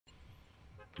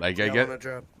Like Yeah, I get. wanna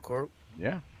drop corp?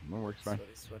 Yeah, that works fine.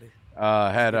 Sweaty.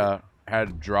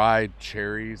 Had dried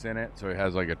cherries in it, so it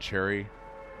has like a cherry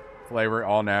flavor,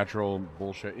 all natural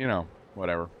bullshit. You know,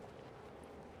 whatever.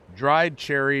 Dried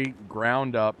cherry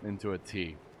ground up into a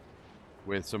tea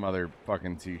with some other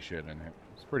fucking tea shit in it.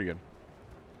 It's pretty good.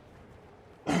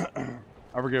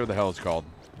 I forget what the hell it's called.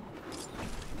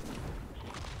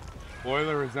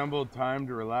 Boiler resembled time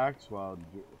to relax while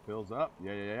it fills up.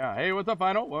 Yeah. Hey, what's up,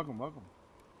 Final? Welcome.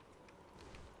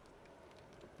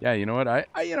 Yeah, you know what? I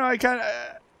kind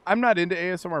of, I'm not into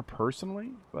ASMR personally,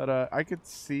 but I could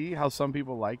see how some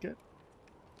people like it.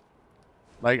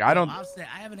 Like, I don't. I'll say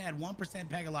I haven't had 1%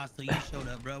 pack of loss till you showed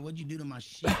up, bro. What'd you do to my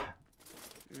shit?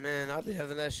 Man, I'll be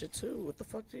having that shit too. What the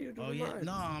fuck do you do? Oh yeah, mine?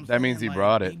 no, I'm That means he like,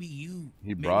 brought it. Maybe you.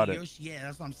 He brought it. Yeah,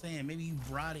 that's what I'm saying. Maybe you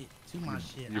brought it to my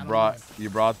shit. You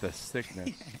brought the sickness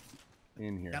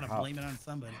in here. Gotta blame it on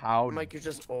somebody. How? Mike, you're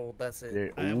just old. That's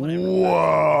it. Yeah.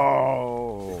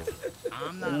 Whoa! Whoa!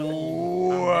 I'm not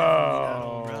old.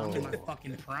 Whoa! I'm in my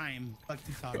fucking prime. Fuck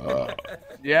you talking about?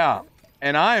 Yeah.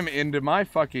 And I'm into my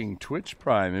fucking Twitch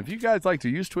Prime. If you guys like to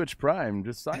use Twitch Prime,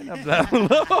 just sign up down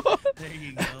below. There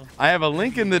you go. I have a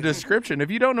link in the description. If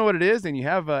you don't know what it is and you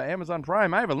have Amazon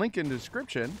Prime, I have a link in the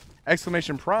description,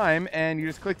 !Prime, and you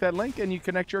just click that link and you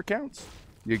connect your accounts.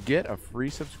 You get a free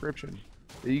subscription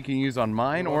that you can use on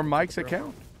mine or Mike's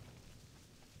account.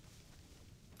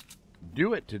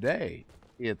 Do it today.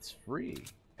 It's free.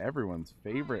 Everyone's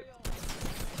favorite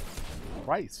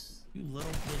price. You little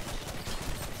bitch.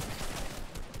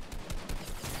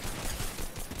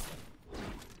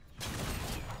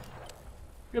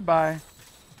 Goodbye.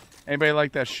 Anybody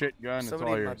like that shit gun? Somebody it's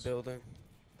all in yours. my building.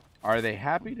 Are they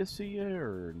happy to see you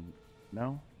or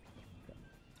no?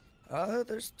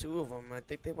 There's two of them. I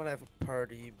think they want to have a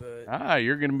party, but Ah,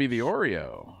 you're gonna be the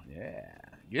Oreo. Yeah,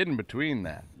 get in between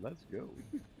that. Let's go.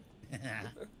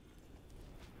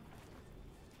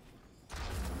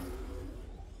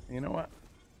 You know what?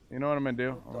 You know what I'm gonna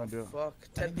do? I'm gonna do it. Fuck,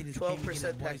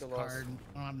 12% pack of loss.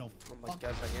 I don't have no. Oh my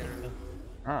god, my internet.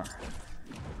 Huh?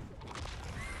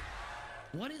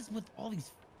 What is with all these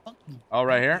fucking Oh,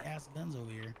 right here? ass guns over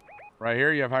here? Right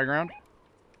here, you have high ground.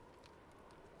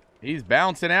 He's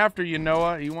bouncing after you,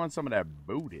 Noah. He wants some of that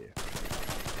booty.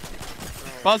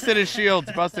 Busted his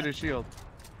shields. Busted his shield.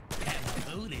 That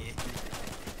booty.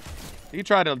 He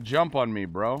tried to jump on me,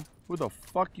 bro. Who the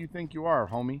fuck you think you are,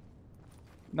 homie?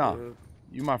 Nah,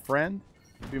 you my friend?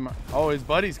 You be my... Oh, his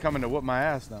buddy's coming to whoop my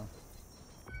ass now.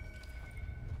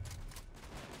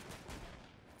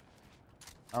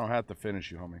 I don't have to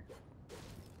finish you, homie.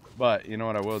 But you know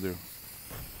what I will do?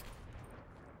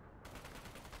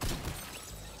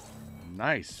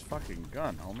 Nice fucking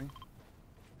gun, homie.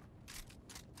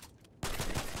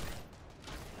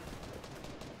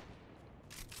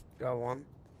 Got one.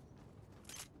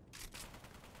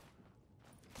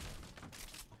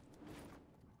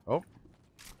 Oh.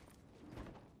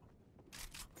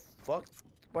 Fuck.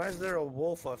 Why is there a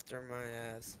wolf after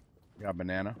my ass? Got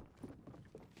banana.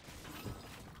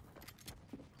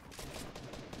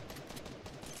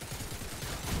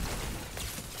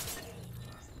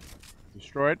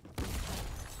 Destroyed.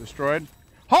 Destroyed.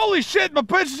 Holy shit, my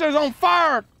pitch is on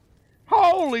fire!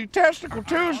 Holy testicle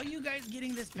Tuesday! Are you guys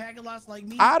getting this pack of loss like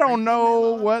me? I don't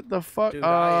know what the fuck. Dude,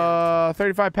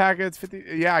 35 packets, 50.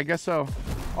 Yeah, I guess so.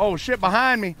 Oh shit,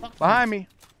 behind me. Behind me.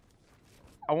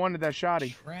 I wanted that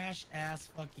shotty. Trash ass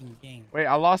fucking game. Wait,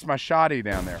 I lost my shotty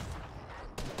down there.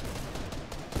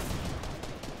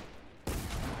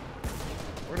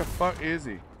 Where the fuck is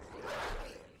he?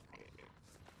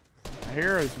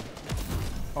 Here is.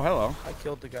 Oh, hello. I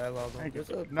killed the guy, Lalo. Thank you.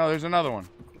 There's a- No, there's another one.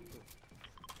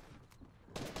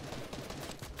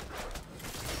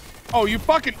 Oh, you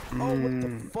fucking. Oh, what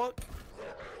the fuck?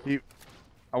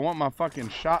 I want my fucking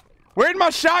shot. Where'd my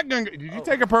shotgun go? Did you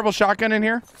take a purple shotgun in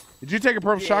here? Did you take a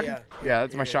purple shotgun? Yeah,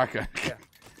 that's my shotgun. Yeah.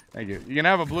 Thank you. You can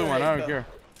have a blue one. I don't care.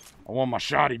 I want my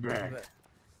shotty back.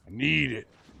 I need it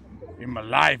in my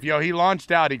life. Yo, he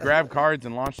launched out. He grabbed cards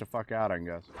and launched the fuck out, I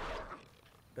guess.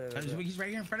 He's right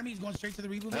here in front of me. He's going straight to the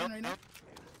reboot van right now.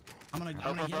 I'm gonna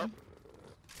get him.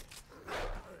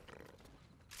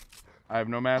 I have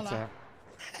no mats.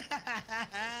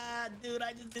 Dude,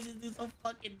 I just did this dude so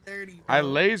fucking dirty, bro. I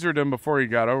lasered him before he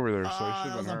got over there, so he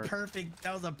should have been hurt.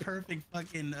 That was a perfect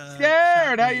fucking.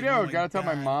 Scared? How you doing? Oh Gotta tell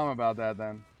my mom about that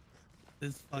then.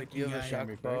 This fucking You have a guy. shock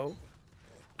bow?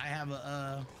 I have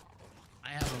a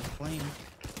flame.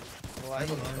 Well, I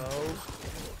have a bow.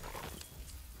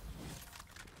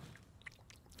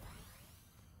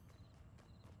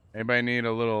 Anybody need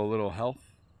a little health?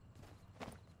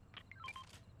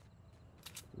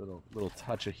 Little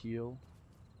touch of heal.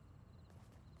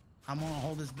 I'm gonna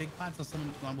hold this big pot till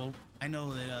someone. Well, I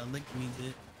know that Lick needs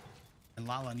it, and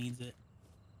Lala needs it.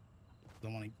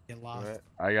 Don't want to get lost. Right.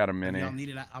 I got a If mini. y'all need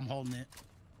it, I'm holding it.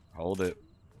 Hold it.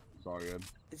 It's all good.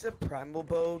 Is a primal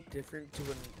bow different to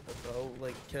a bow?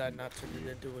 Like, can I not turn it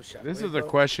into a shotgun? This is a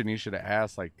question you should have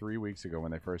asked like 3 weeks ago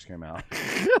when they first came out.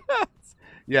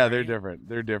 Yeah, they're different.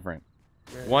 They're different.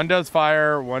 Right. One does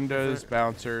fire, one does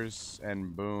bouncers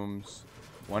and booms.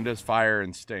 One does fire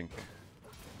and stink.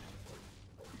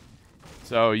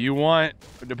 So you want,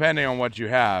 depending on what you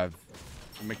have,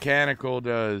 mechanical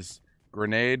does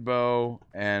grenade bow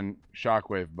and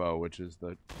shockwave bow, which is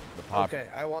the pop. Okay,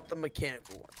 I want the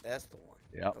mechanical one. That's the one.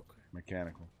 Yep. Okay.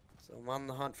 Mechanical. So I'm on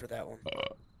the hunt for that one.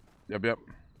 Yep.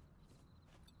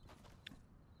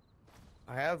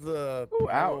 I have the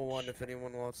primal one if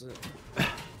anyone wants it.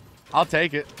 I'll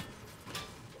take it.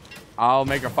 I'll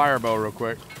make a fire bow real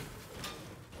quick.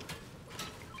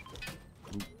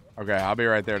 Okay, I'll be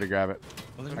right there to grab it.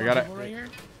 Well, I gotta right here.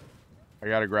 I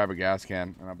gotta grab a gas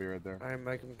can and I'll be right there. Alright,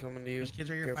 Mike, I'm coming to you. There's kids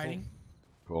right here Careful. fighting.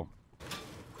 Cool.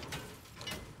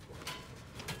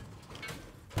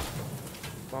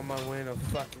 I'm on my way in a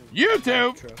fucking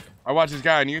YouTube! truck. I watch this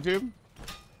guy on YouTube.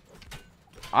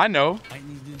 I know. Lighting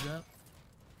these dudes up.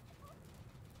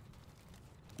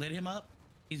 Lit him up.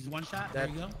 He's one shot. There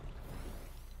you go.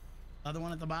 Other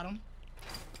one at the bottom.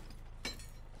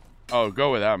 Oh,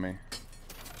 go without me.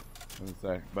 Let's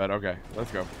say, but okay, let's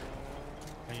go.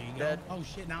 There you go. Dead. Oh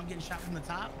shit! Now I'm getting shot from the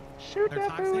top. Shoot They're that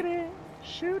toxic. booty.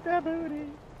 Shoot that booty.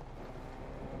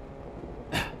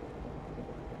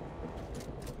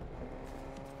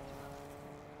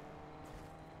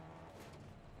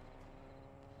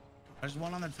 There's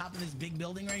one on the top of this big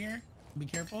building right here. Be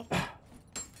careful.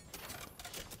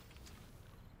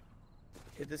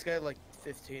 Hit this guy like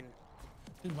 15.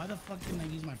 Dude, why the fuck didn't I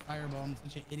use my fireball? I'm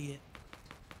such an idiot.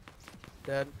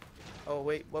 Dead. Oh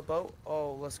wait, what boat?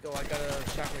 Oh, let's go. I got a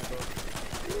shotgun boat.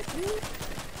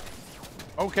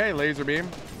 Okay, laser beam.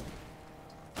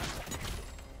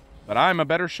 But I'm a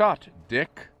better shot,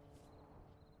 dick.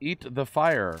 Eat the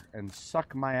fire and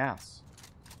suck my ass.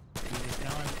 Now I wish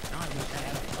I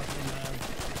had a fucking,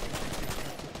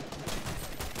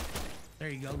 There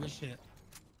you go, good shit.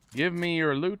 Give me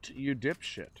your loot, you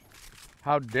dipshit.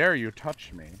 How dare you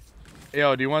touch me?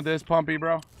 Yo, do you want this, Pumpy,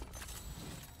 bro?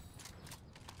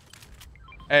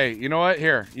 Hey, you know what?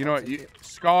 Here, you know what?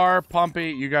 Scar,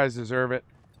 Pumpy, you guys deserve it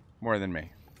more than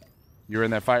me. You were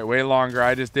in that fight way longer.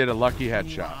 I just did a lucky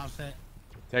headshot.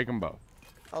 Take them both.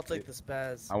 I'll take the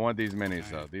spaz. I want these minis,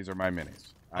 though. These are my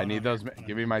minis. I need those.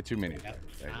 Give me my 2 minis.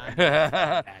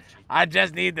 I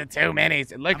just need the 2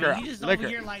 minis. Liquor. I mean, you just liquor. over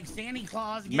here like Santa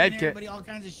Claus giving Med kit. everybody all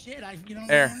kinds of shit. You know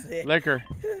what Air. I'm saying? Liquor.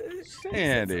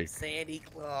 Sandy. Sandy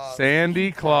Claus.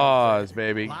 Sandy Claus,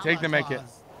 baby. Lala Take the med kit.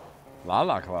 Claus.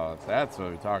 Lala Claus. That's what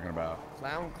we're talking about.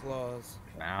 Clown Claus.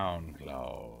 Clown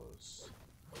Claus.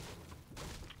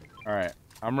 All right.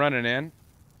 I'm running in.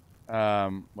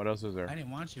 What else is there? I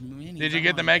didn't want you. Did you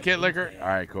get the med kit, Liquor? All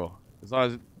right, cool. As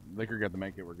long as Liquor got the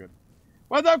med kit, we're good.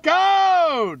 What's up,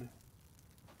 Code?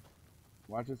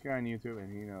 Watch this guy on YouTube,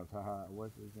 and he knows. Haha.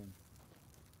 What's his name?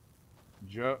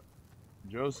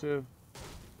 Joseph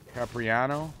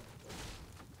Capriano.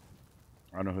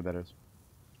 I don't know who that is.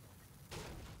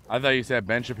 I thought you said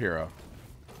Ben Shapiro.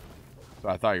 So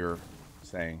I thought you were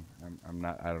saying. I'm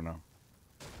not. I don't know.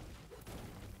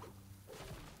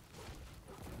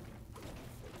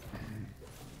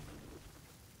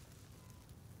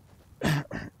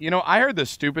 You know, I heard the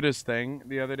stupidest thing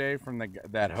the other day from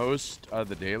that host of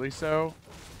the Daily Show.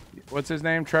 What's his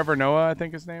name? Trevor Noah, I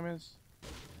think his name is.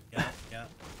 Yeah, yeah.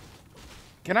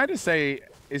 Can I just say,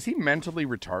 is he mentally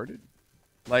retarded?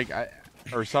 Like,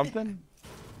 or something?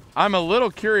 I'm a little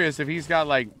curious if he's got,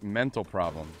 like, mental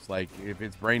problems. Like, if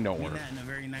his brain don't work. You mean that in a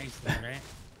very nice way, right?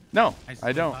 No, Nice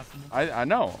I don't. possible? I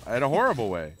know, in a horrible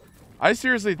way. I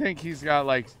seriously think he's got,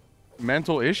 like,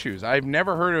 mental issues. I've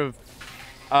never heard of...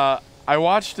 I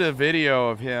watched a video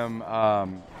of him.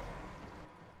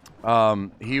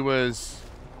 He was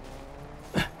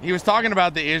talking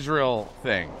about the Israel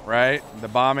thing, right? The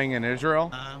bombing in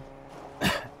Israel.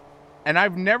 And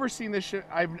I've never seen this shit.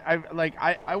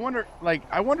 I wonder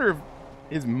if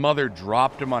his mother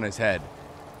dropped him on his head.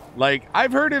 Like,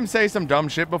 I've heard him say some dumb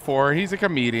shit before. He's a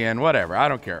comedian, whatever. I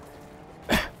don't care.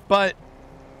 But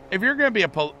if you're gonna be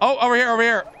over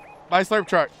here, by slurp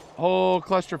truck, whole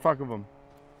clusterfuck of them.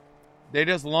 They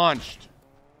just launched.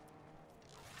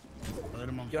 You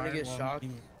want to get shocked?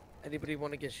 Anybody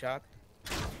want to get shocked?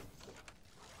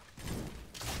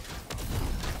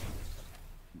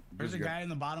 There's a guy in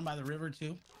the bottom by the river,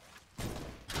 too.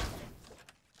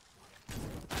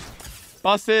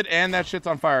 Busted, and that shit's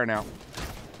on fire now.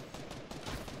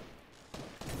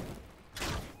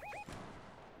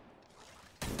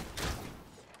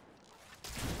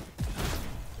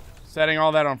 Setting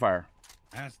all that on fire.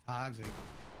 That's toxic.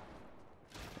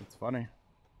 It's funny.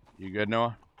 You good,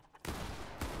 Noah?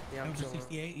 Yeah, I'm Over chilling.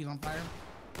 68, he's on fire.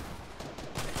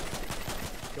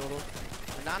 Killed him.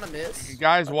 Anonymous.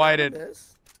 Guys whited.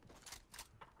 Anonymous.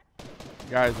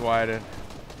 Guys whited.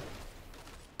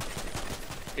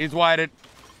 He's whited.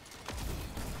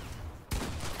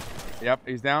 Yep,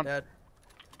 he's down. Dead.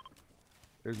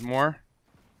 There's more.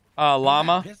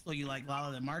 Llama. That pistol you like,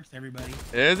 Lala, that marks everybody.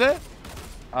 Is it?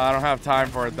 I don't have time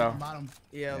for it though. Bottom.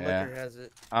 Yeah, Yeah. Liquor has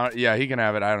it. Yeah, he can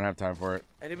have it. I don't have time for it.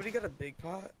 Anybody got a big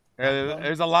pot?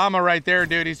 There's a llama right there,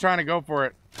 dude. He's trying to go for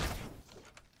it.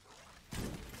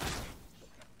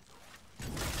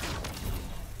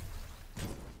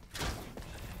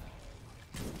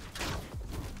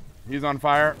 He's on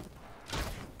fire.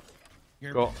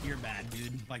 You're, Cool. you're bad,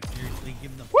 dude. Like, seriously,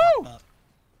 give the Woo! fuck up.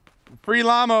 Free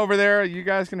llama over there. You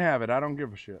guys can have it. I don't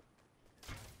give a shit.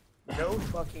 No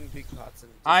fucking big pots.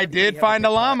 I did find a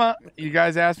llama. You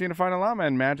guys asked me to find a llama,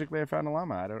 and magically I found a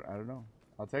llama. I don't know.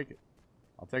 I'll take it.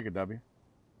 I'll take it, W.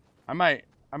 I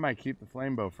might keep the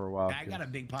flame bow for a while. I got a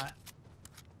big pot.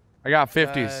 I got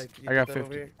 50s. can you I got put that over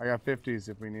 50. here? I got 50s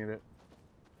if we need it.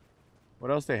 What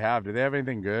else they have? Do they have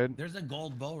anything good? There's a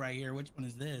gold bow right here. Which one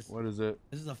is this? What is it?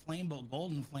 This is a flame bow,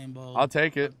 golden flame bow. I'll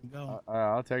take it. Go.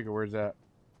 I'll take it. Where's that?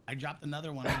 I dropped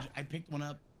another one. I picked one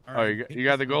up. or Oh, I you picked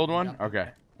got the this gold up one? and dropped it. Okay.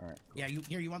 All right. Yeah,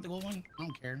 you want the gold one? I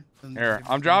don't care. Here,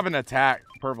 I'm dropping a tack,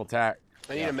 purple tack.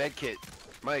 I need a med kit.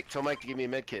 Mike, tell Mike to give me a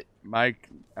med kit. Mike,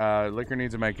 Liquor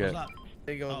needs a med kit. What's up?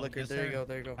 There you go, Oh, Liquor. yes, There you sir. go.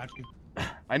 There you go. Got you.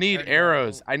 I need Alright,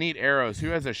 arrows. I need arrows. Who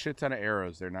has a shit ton of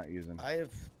arrows they're not using? I have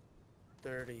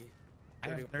 30. I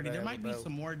have 30. I There have might be about-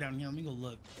 some more down here. Let me go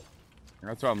look.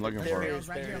 That's what I'm looking There for. is.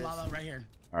 Right here, is. Lala, right here.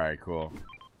 All right, cool.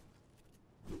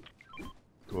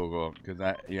 Cool. Because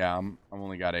I'm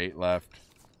only got 8 left.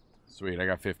 Sweet, I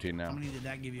got 15 How now. many did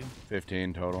that give you?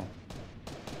 15 total.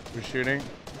 Who's shooting?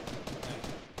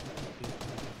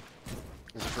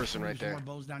 There's a person right There's there. more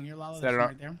bows down here, Lala. Set There's it one up.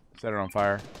 right there. Set it on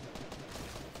fire.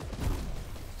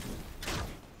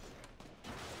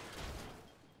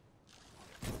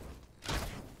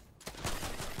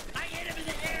 I hit him in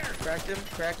the air. Cracked him.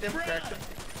 Cracked him. Cracked him.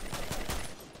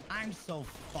 I'm so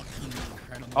fucking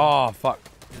incredible. Oh, fuck.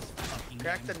 This fucking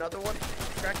Cracked game. another one.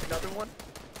 Cracked another one.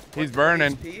 He's One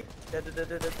burning. HP.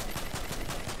 Dead.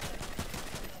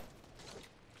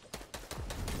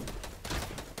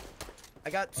 I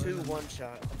got 2 one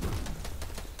shot.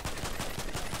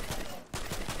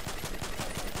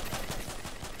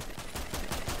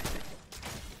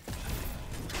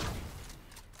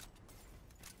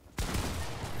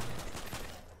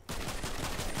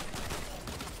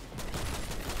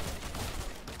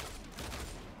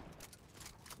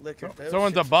 Liquor. those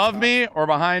Someone's shit's above top. me or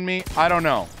behind me. I don't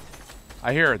know.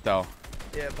 I hear it though.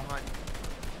 Yeah, behind.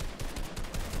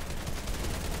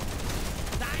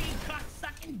 Dying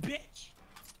cocksucking bitch.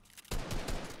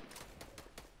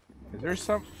 Is there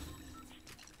some?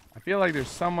 I feel like there's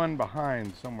someone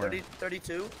behind somewhere.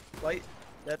 32. White.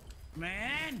 That.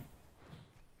 Man.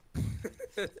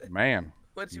 Man,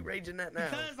 What's you raging at now?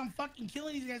 Because I'm fucking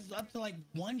killing these guys up to like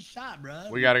 1 shot, bro.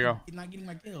 We gotta go. Not getting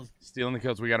my kills. stealing the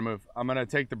kills. We gotta move. I'm gonna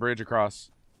take the bridge across.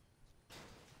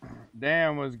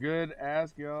 Damn, was good.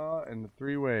 Ask y'all in the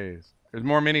 3 ways. There's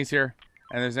more minis here,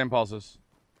 and there's impulses.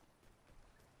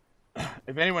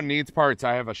 If anyone needs parts,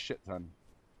 I have a shit ton.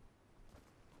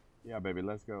 Yeah, baby,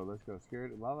 let's go. Let's go.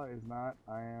 Scared? Lala is not.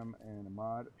 I am in a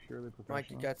mod. Surely professional. Mike,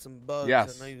 you got some bugs.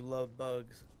 Yes. I know you love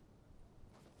bugs.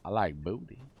 I like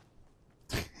booty.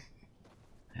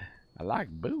 I like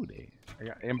booty. I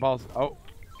got impulse. Oh.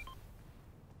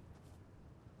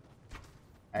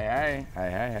 Hey.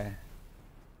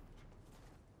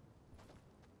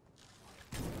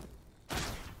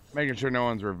 Making sure no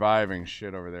one's reviving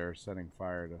shit over there, setting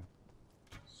fire to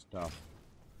stuff.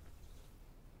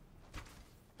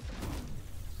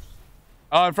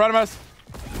 Oh, in front of us.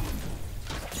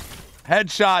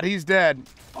 Headshot. He's dead.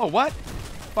 Oh, what?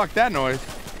 Fuck that noise.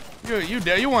 You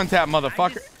dead. You one-tap,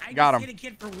 motherfucker. I Got just him. hit a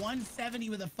kid for 170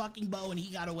 with a fucking bow and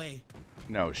he got away.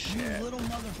 No You shit. little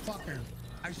motherfucker.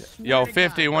 I swear Yo, to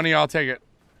 50. God. One of y'all take it.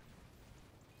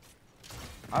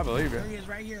 I believe There it. he is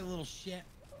right here, little shit.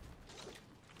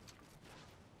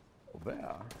 Oh,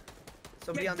 yeah.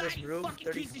 Somebody Yeah, on this die, you roof. fucking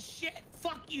 30. piece of shit.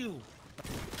 Fuck you.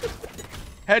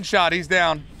 Headshot. He's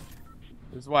down.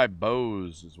 This is why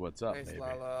bows is what's up, Nice, baby.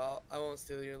 Lala. I won't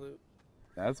steal your loot.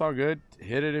 That's all good.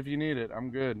 Hit it if you need it. I'm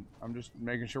good. I'm just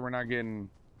making sure we're not getting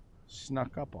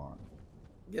snuck up on.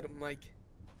 Get him, Mike.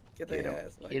 Get Get their him.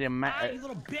 ass, Mike. Get him. Ah, you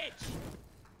little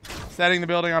bitch. Setting the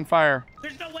building on fire.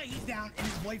 There's no way he's down and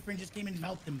his boyfriend just came in and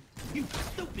helped him. You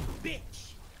stupid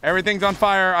bitch. Everything's on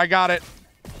fire. I got it.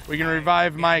 We can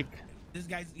revive Mike. This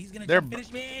guy's, he's gonna They're-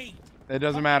 finish me. It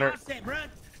doesn't matter. Offset, bro.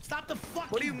 Stop the fucking.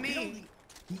 What do you mean? building.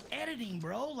 Editing,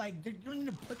 bro. Like they don't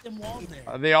even put them walls there.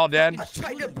 Are they all dead? I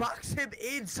tried to box him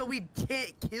in so he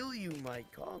can't kill you, Mike.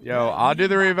 Calm Yo, down. I'll do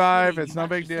the revive. You It's no box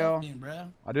big yourself deal. in, bro.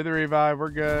 I'll do the revive. We're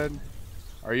good.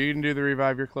 Or you can do the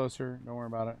revive. You're closer. Don't worry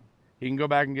about it. He can go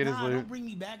back and get his Nah, loot. don't bring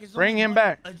me back. It's Bring only him one-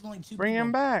 back. it's only two Bring him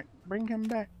people. back. Bring him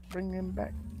back. Bring him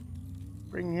back.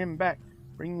 Bring him back.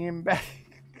 Bring him back.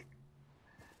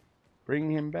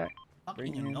 Bring him back.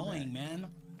 Fucking him annoying, man.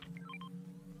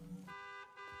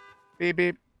 Beep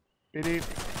beep. Beep beep.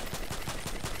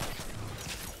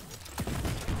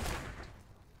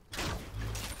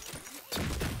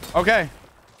 Okay.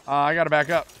 I gotta back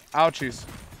up. Ouchies.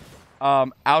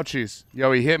 Ouchies.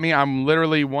 Yo, he hit me. I'm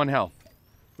literally 1 health.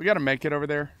 We gotta make it over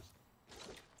there.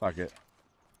 Fuck it.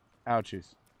 Ouchies.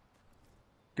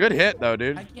 Good hit though,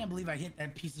 dude. I can't believe I hit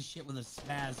that piece of shit with a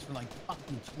spaz for like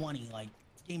fucking 20. Like,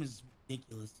 this game is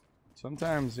ridiculous.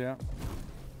 Sometimes, yeah.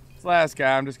 This last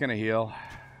guy, I'm just gonna heal.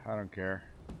 I don't care.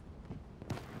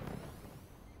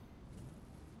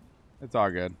 It's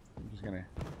all good. I'm just gonna.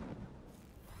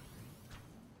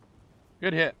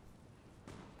 Good hit.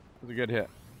 It was a good hit.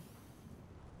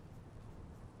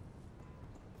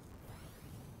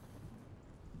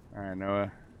 All right,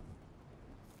 Noah.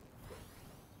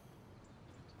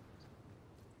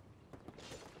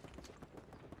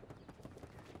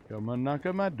 Come on, knock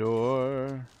on my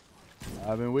door.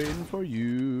 I've been waiting for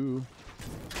you.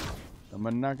 Come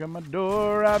on, knock on my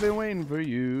door. I've been waiting for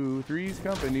you. Three's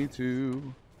company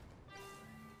too.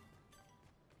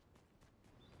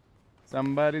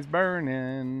 Somebody's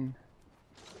burning.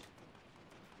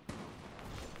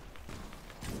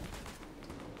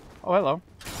 Oh, hello.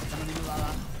 Coming to you,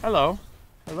 Lala. Hello.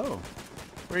 Hello.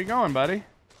 Where you going, buddy?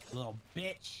 Little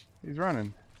bitch. He's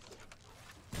running.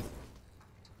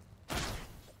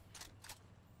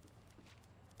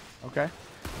 Okay.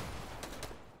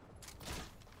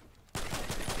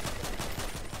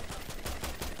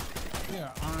 We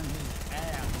are on his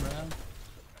ass, bro.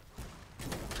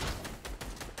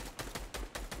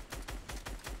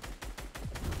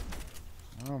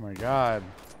 Oh my god.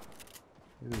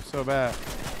 This is so bad.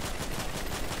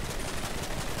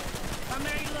 Come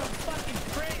here, you little fucking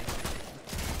prick.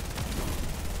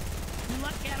 You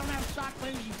lucky I don't have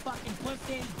shockwaves, you fucking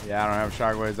pussy. Yeah, I don't have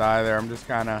shockwaves either. I'm just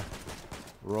kind of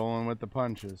rolling with the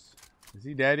punches. Is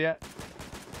he dead yet?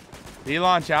 Did he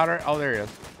launch out? Oh, there he is.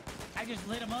 I just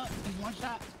lit him up. He's one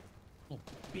shot. Little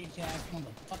bitch ass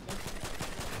motherfucker.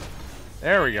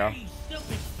 There we go. You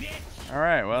stupid bitch. All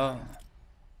right, well.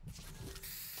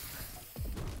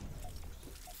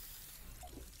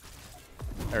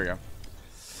 There we go.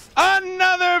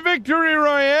 Another victory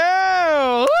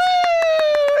royale! Woo!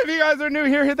 If you guys are new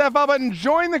here, hit that follow button.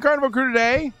 Join the Carnival crew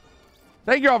today.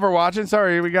 Thank you all for watching.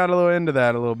 Sorry, we got a little into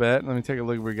that a little bit. Let me take a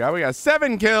look at what we got. We got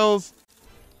 7 kills,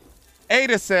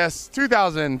 8 assists,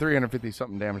 2,350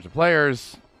 something damage to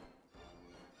players.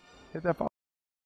 Hit that follow.